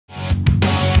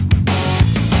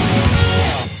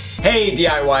Hey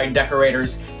DIY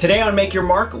decorators! Today on Make Your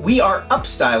Mark, we are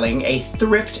upstyling a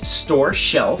thrift store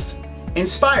shelf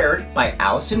inspired by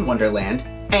Alice in Wonderland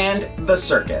and the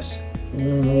circus.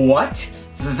 What?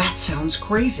 That sounds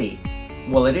crazy.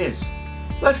 Well, it is.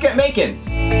 Let's get making!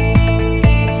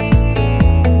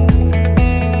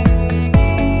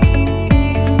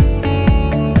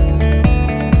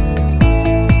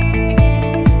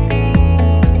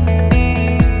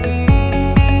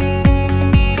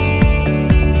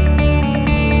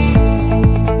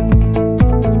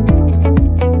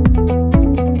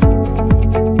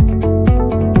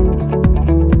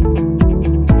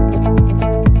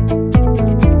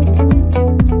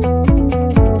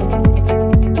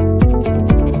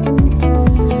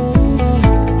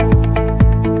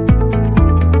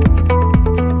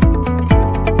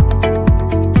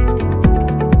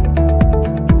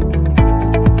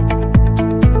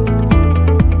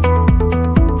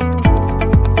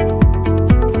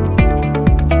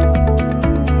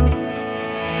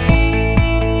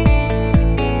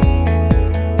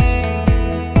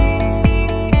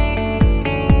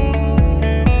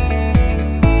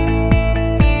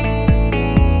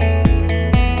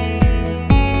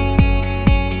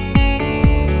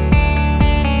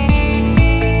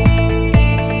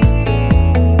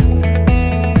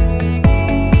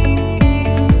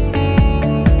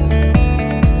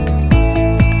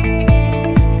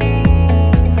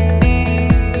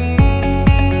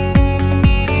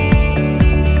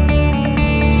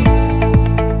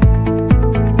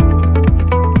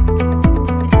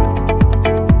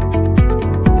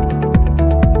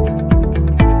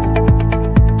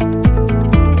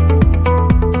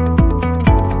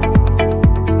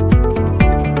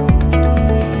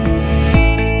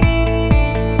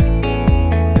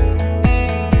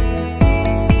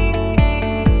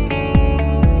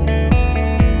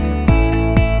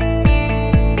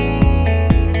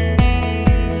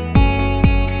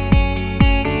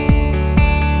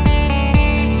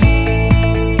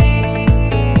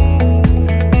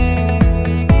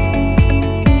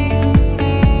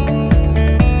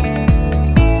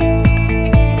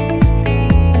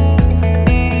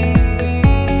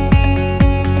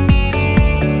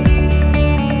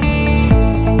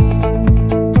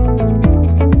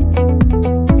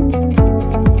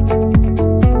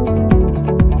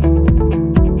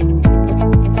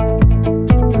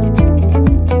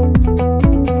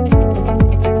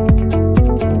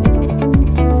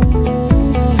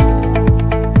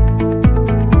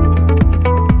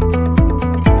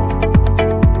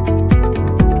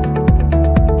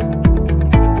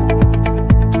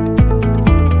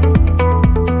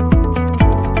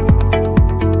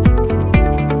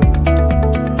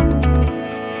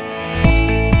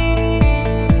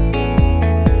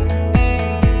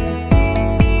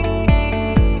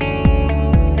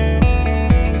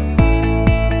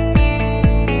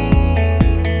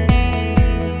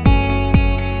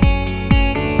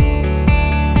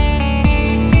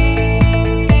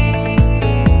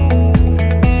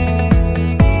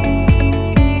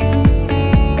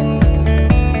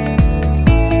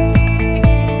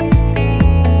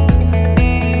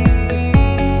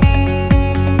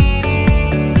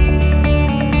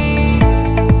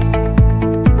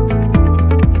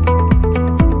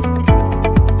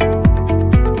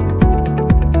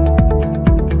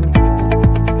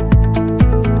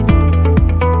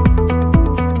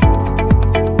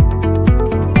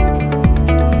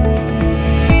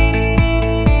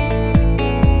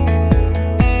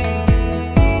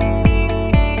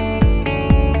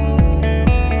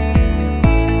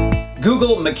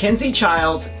 Google Mackenzie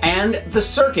Childs and the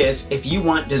circus if you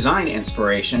want design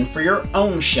inspiration for your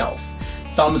own shelf.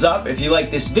 Thumbs up if you like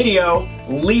this video,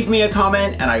 leave me a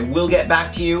comment and I will get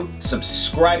back to you.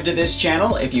 Subscribe to this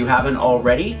channel if you haven't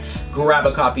already. Grab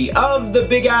a copy of the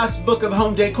Big Ass Book of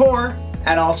Home Decor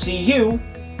and I'll see you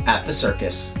at the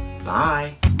circus.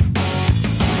 Bye.